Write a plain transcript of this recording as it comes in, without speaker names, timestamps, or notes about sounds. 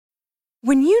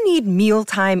When you need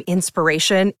mealtime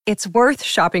inspiration, it's worth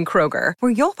shopping Kroger,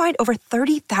 where you'll find over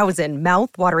 30,000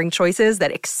 mouth-watering choices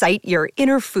that excite your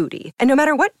inner foodie. And no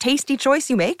matter what tasty choice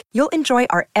you make, you'll enjoy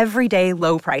our everyday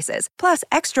low prices, plus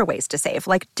extra ways to save,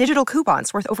 like digital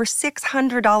coupons worth over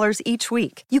 $600 each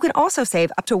week. You can also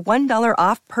save up to $1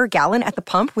 off per gallon at the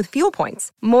pump with fuel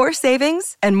points. More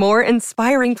savings and more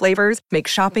inspiring flavors make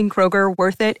shopping Kroger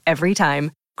worth it every time.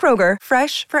 Kroger,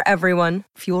 fresh for everyone.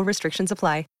 Fuel restrictions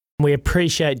apply. We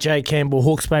appreciate Jay Campbell,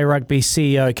 Hawke's Bay Rugby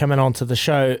CEO, coming on to the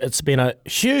show. It's been a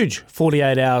huge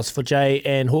 48 hours for Jay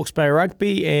and Hawke's Bay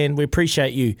Rugby, and we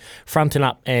appreciate you fronting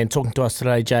up and talking to us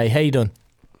today, Jay. How you doing?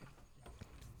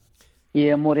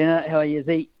 Yeah, morena. How are you,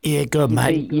 Z? Yeah, good,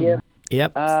 mate. Yeah.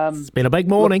 Yep. It's been a big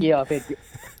morning. Look, yeah,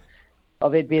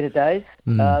 I've had better days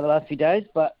the last few days,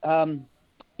 but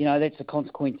that's the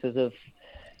consequences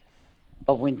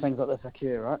of when things like this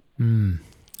occur, right? Mm.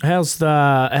 How's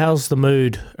the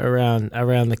mood around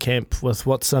the camp with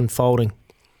what's unfolding?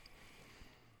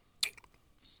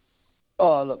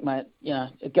 Oh, look, mate,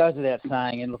 it goes without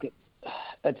saying, and look,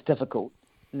 it's difficult.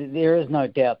 There is no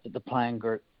doubt that the playing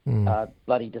group are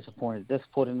bloody disappointed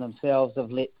in themselves.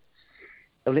 They've let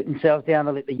themselves down,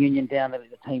 they let the union down, they let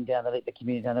the team down, they let the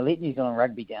community down, they let New Zealand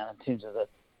Rugby down in terms of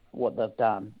what they've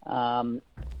done.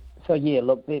 So, yeah,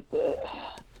 look, it's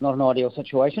not an ideal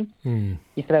situation.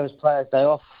 Yesterday was Players' Day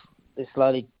off. They're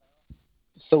slowly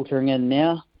filtering in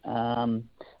now.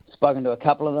 Spoken to a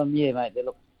couple of them. Yeah, mate,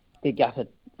 they're gutted.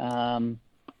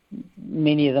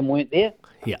 Many of them weren't there,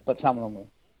 but some of them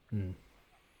were.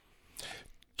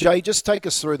 Jay, just take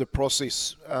us through the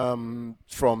process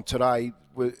from today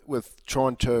with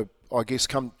trying to, I guess,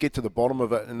 get to the bottom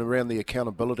of it and around the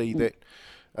accountability that,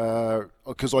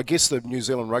 because I guess the New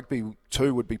Zealand Rugby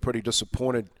too would be pretty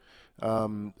disappointed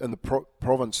in the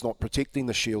province not protecting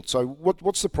the Shield. So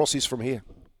what's the process from here?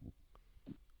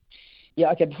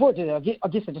 Yeah, okay, before I do that, I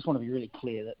guess I just want to be really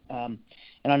clear that, and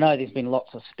I know there's been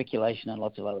lots of speculation and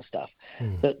lots of other stuff,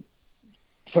 that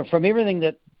from everything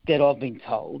that I've been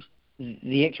told,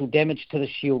 the actual damage to the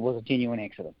Shield was a genuine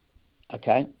accident.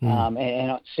 Okay? And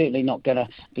it's certainly not going to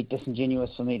be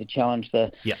disingenuous for me to challenge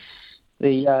the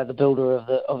builder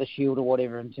of the Shield or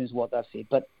whatever in terms of what they've said.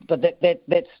 But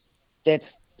that's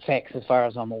facts as far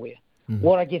as I'm aware.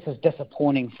 What I guess is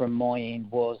disappointing from my end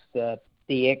was the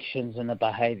actions and the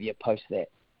behaviour post that,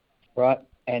 right?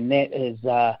 And that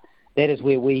is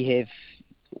where we have,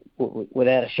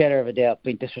 without a shadow of a doubt,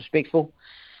 been disrespectful.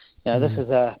 This is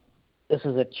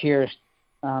a cherished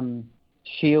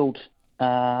Shield,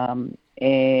 and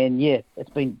yeah, it's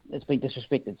been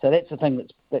disrespected. So that's the thing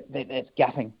that's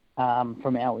gutting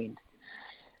from our end.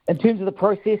 In terms of the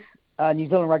process, New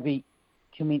Zealand Rugby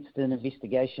commenced an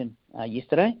investigation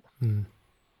yesterday, and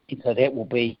so that will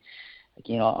be,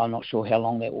 again, I'm not sure how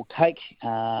long that will take,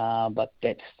 but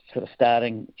that's sort of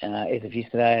starting as of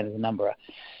yesterday, and there's a number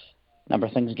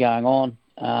of things going on.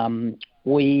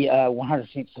 We are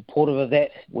 100% supportive of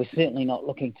that. We're certainly not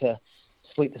looking to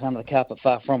sweep this under the carpet,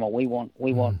 far from it. We want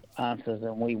answers,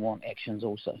 and we want actions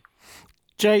also.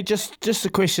 Jay, just a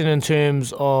question in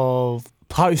terms of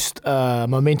post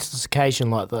momentous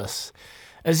occasion like this.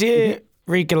 Is there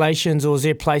regulations or is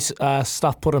there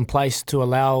stuff put in place to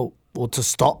allow or to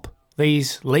stop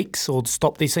these leaks or to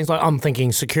stop these things? Like, I'm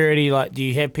thinking security. Like, do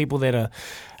you have people that are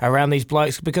around these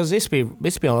blokes? Because let's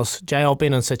be honest, Jay, I've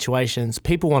been in situations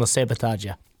people want to sabotage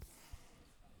you.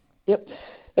 Yep.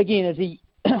 Again,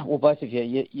 well, both of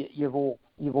you've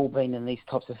all been in these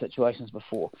types of situations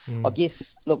before. I guess,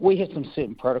 look, we have some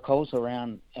certain protocols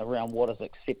around what is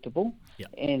acceptable,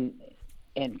 and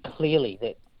clearly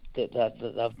that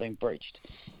they've been breached.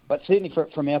 But certainly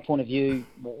from our point of view,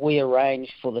 we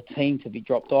arranged for the team to be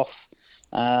dropped off.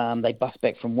 They bussed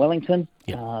back from Wellington.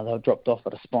 They were dropped off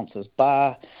at a sponsor's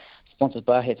bar. Sponsor's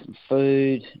bar had some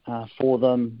food for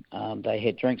them. They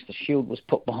had drinks. The Shield was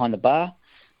put behind the bar.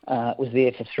 It was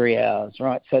there for 3 hours,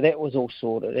 right? So that was all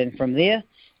sorted. And from there,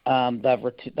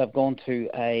 they've gone to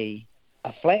a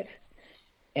flat,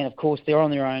 and of course they're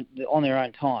on their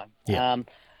own time. Yeah.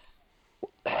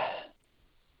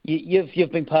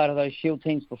 You've been part of those Shield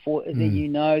teams before. Is it, you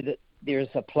know that there is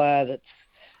a player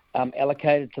that's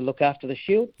allocated to look after the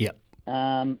Shield? Yeah.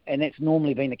 And that's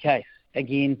normally been the case.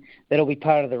 Again, that'll be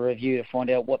part of the review to find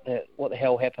out what the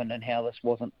hell happened and how this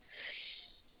wasn't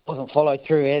followed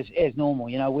through as normal.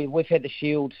 You know, we've had the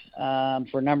Shield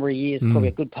for a number of years, probably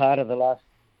a good part of the last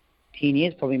 10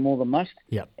 years, probably more than most.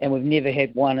 Yep. And we've never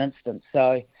had one instance.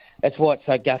 So that's why it's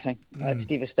so gutting. It's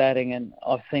devastating. And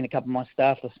I've seen a couple of my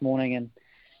staff this morning, and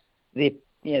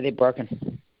they're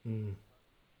broken.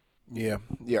 Yeah.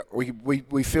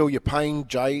 We feel your pain,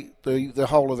 Jay. The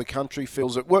whole of the country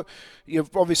feels it. Well,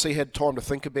 you've obviously had time to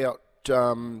think about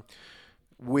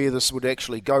where this would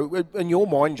actually go. In your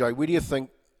mind, Jay, where do you think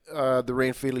the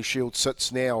Ranfurly Shield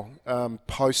sits now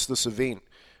post this event?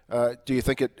 Do you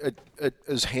think it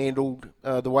is handled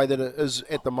the way that it is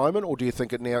at the moment, or do you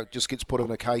think it now just gets put in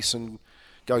a case and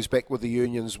goes back with the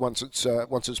unions once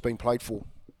it's been played for?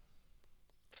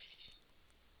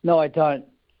 No, I don't.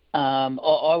 I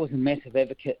was a massive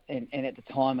advocate, and at the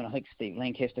time, and I think Steve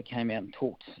Lancaster came out and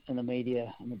talked in the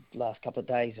media in the last couple of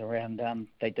days around,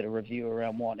 they did a review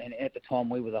around one, and at the time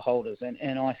we were the holders,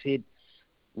 and I said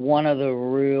one of the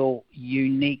real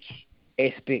unique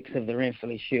aspects of the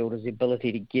Ranfurly Shield is the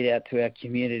ability to get out to our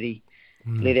community,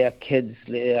 let our kids,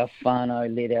 let our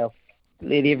whānau,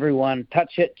 let everyone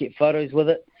touch it, get photos with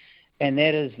it, and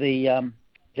that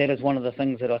is one of the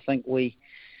things that I think we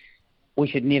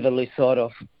should never lose sight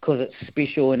of, because it's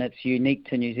special and it's unique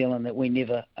to New Zealand that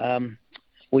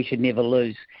we should never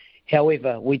lose.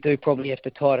 However, we do probably have to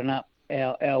tighten up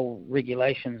our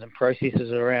regulations and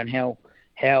processes around how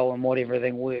and what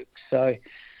everything works. So,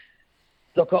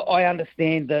 look, I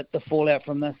understand that the fallout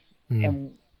from this,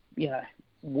 and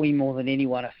we more than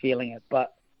anyone are feeling it.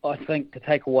 But I think to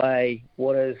take away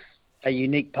what is a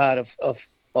unique part of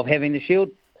having the Shield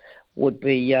would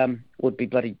be sad,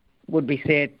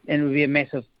 and it would be a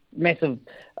massive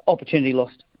opportunity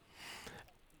lost.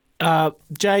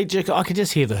 Jay, I can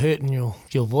just hear the hurt in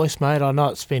your voice, mate. I know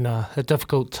it's been a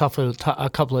difficult, tough a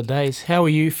couple of days. How are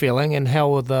you feeling, and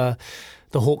how are the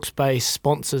Hawke's Bay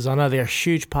sponsors? I know they're a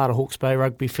huge part of Hawke's Bay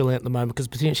rugby feeling at the moment, because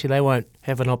potentially they won't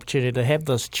have an opportunity to have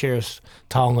this cherished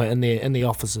taonga in the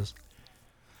offices.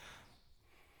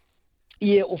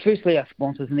 Yeah, well, firstly, our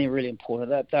sponsors, and they're really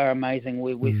important. They're amazing.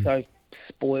 We're so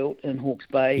spoilt in Hawke's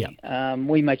Bay. Yep.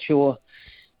 We made sure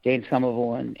Dan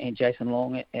Somerville and Jason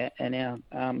Long and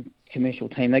our commercial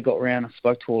team, they got around and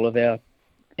spoke to all of our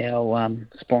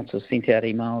sponsors, sent out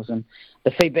emails, and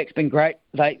the feedback's been great.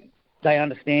 They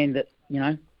understand that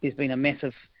there's been a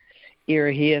massive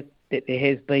error here, that there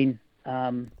has been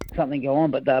something go on,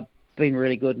 but they've been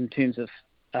really good in terms of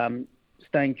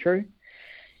staying true.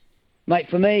 Mate,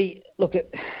 for me,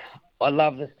 I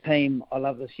love this team, I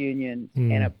love this union,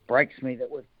 and it breaks me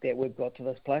that we've got to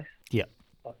this place. Yeah.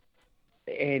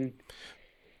 And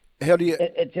how do you,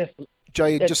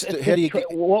 Jay? How do you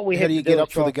get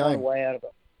up for the game? Way out of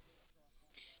it.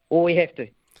 Well, we have to.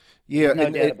 Yeah, no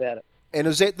doubt about it. And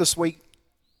is that this week?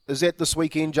 Is that this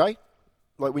weekend, Jay?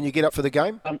 Like when you get up for the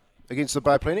game against the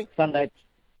Bay of Plenty? Sunday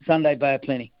Bay of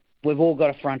Plenty. We've all got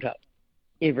to front up,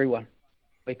 everyone,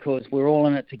 because we're all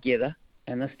in it together,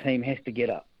 and this team has to get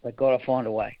up. They've got to find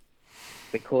a way,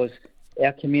 because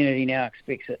our community now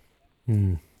expects it.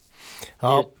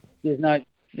 Oh, there's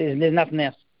nothing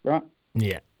else, right?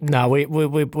 Yeah. No,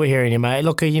 we're hearing you, mate.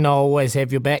 Look, I always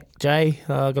have your back, Jay.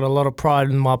 I've got a lot of pride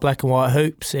in my black and white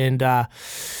hoops, and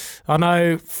I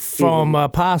know from a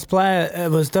past player it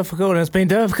was difficult, and it's been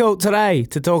difficult today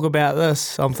to talk about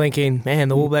this. I'm thinking, man,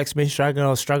 the All Blacks have been struggling.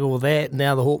 I'll struggle with that.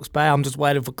 Now the Hawke's Bay, I'm just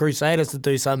waiting for Crusaders to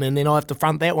do something, and then I have to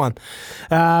front that one.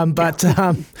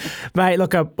 Mate,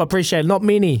 look, I appreciate it. Not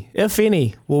many, if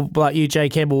any, like you, Jay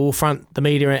Campbell, will front the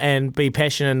media and be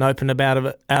passionate and open about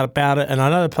it. And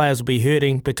I know the players will be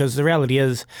hurting, because the reality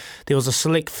is there was a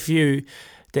select few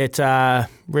that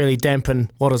really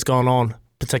dampened what has gone on,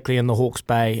 particularly in the Hawke's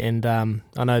Bay, and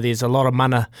I know there's a lot of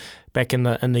mana back in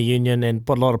the union, and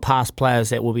a lot of past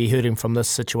players that will be hurting from this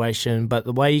situation. But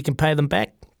the way you can pay them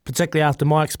back, particularly after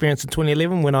my experience in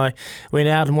 2011 when I went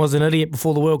out and was an idiot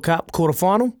before the World Cup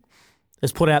quarter-final,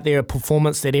 is put out there a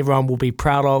performance that everyone will be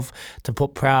proud of, to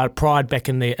put pride back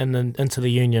into the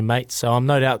union, mate. So I'm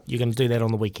no doubt you're going to do that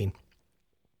on the weekend.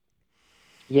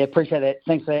 Yeah, appreciate that.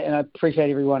 Thanks for that, and I appreciate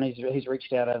everyone who's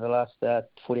reached out over the last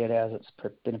 48 hours. It's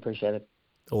been appreciated.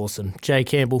 Awesome. Jay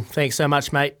Campbell, thanks so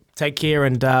much, mate. Take care,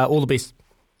 and all the best.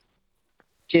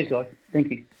 Cheers, guys.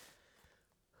 Thank you.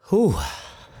 Ooh.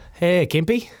 Hey,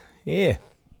 Kempy. Yeah.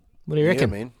 What do you reckon?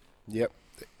 Yeah, man. Yep.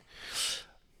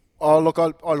 Oh, look,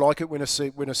 I like it when a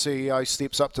CEO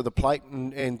steps up to the plate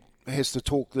and has to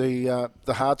talk the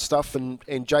hard stuff,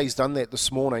 and Jay's done that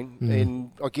this morning,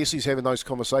 and I guess he's having those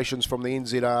conversations from the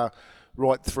NZR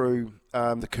right through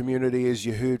the community, as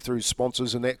you heard, through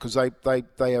sponsors and that, because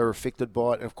they are affected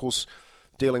by it, and of course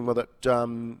dealing with it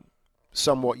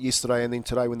somewhat yesterday and then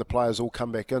today when the players all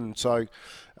come back in. So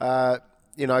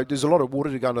there's a lot of water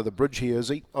to go under the bridge here,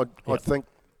 Izzy. I think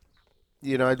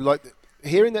like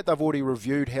hearing that they've already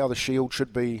reviewed how the Shield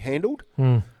should be handled,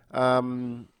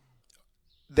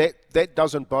 that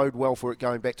doesn't bode well for it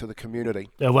going back to the community.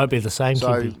 It won't be the same. So,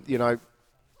 Kempy.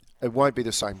 It won't be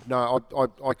the same. No,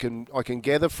 I can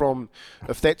gather from,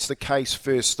 if that's the case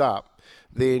first up,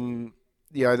 then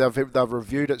they've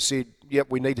reviewed it, said, yep,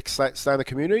 we need to stay in the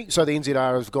community. So the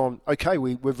NZR has gone, okay,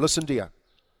 we've listened to you.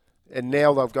 And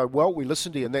now they'll go, well, we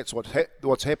listened to you, and that's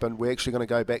what's happened. We're actually going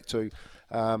to go back to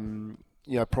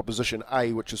Proposition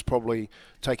A, which is probably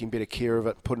taking better care of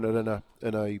it, putting it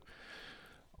in a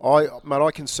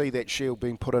I can see that shield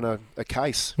being put in a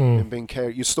case and being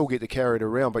carried. You still get to carry it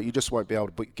around, but you just won't be able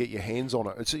to get your hands on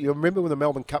it. You remember when the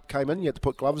Melbourne Cup came in, you had to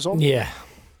put gloves on? Yeah.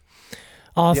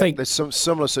 I think there's some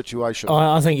similar situation.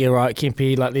 I think you're right,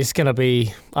 Kempy. Like, there's going to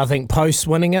be, I think, post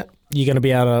winning it, you're going to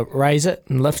be able to raise it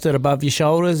and lift it above your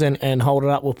shoulders and hold it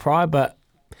up with pride. But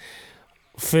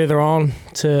further on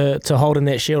to holding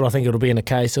that shield, I think it'll be in a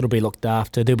case. It'll be looked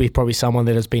after. There'll be probably someone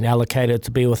that has been allocated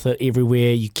to be with it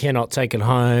everywhere. You cannot take it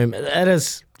home. It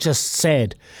is just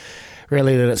sad,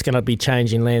 really, that it's going to be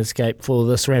changing landscape for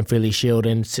this Ranfurly Shield.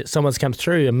 And someone's come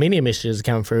through, and many messages have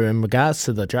come through in regards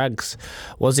to the drugs.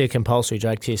 Was there a compulsory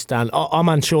drug test done? I'm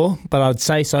unsure, but I'd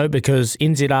say so, because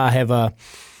NZR have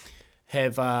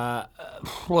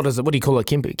what is it? What do you call it?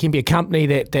 Can be a company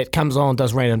that comes on and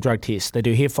does random drug tests. They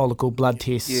do hair follicle, blood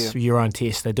tests, urine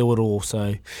tests. They do it all.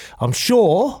 So I'm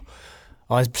sure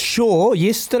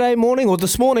yesterday morning or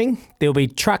this morning there'll be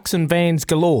trucks and vans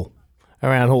galore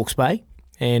around Hawke's Bay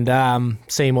and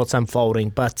seeing what's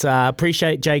unfolding. But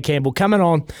appreciate Jay Campbell coming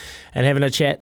on and having a chat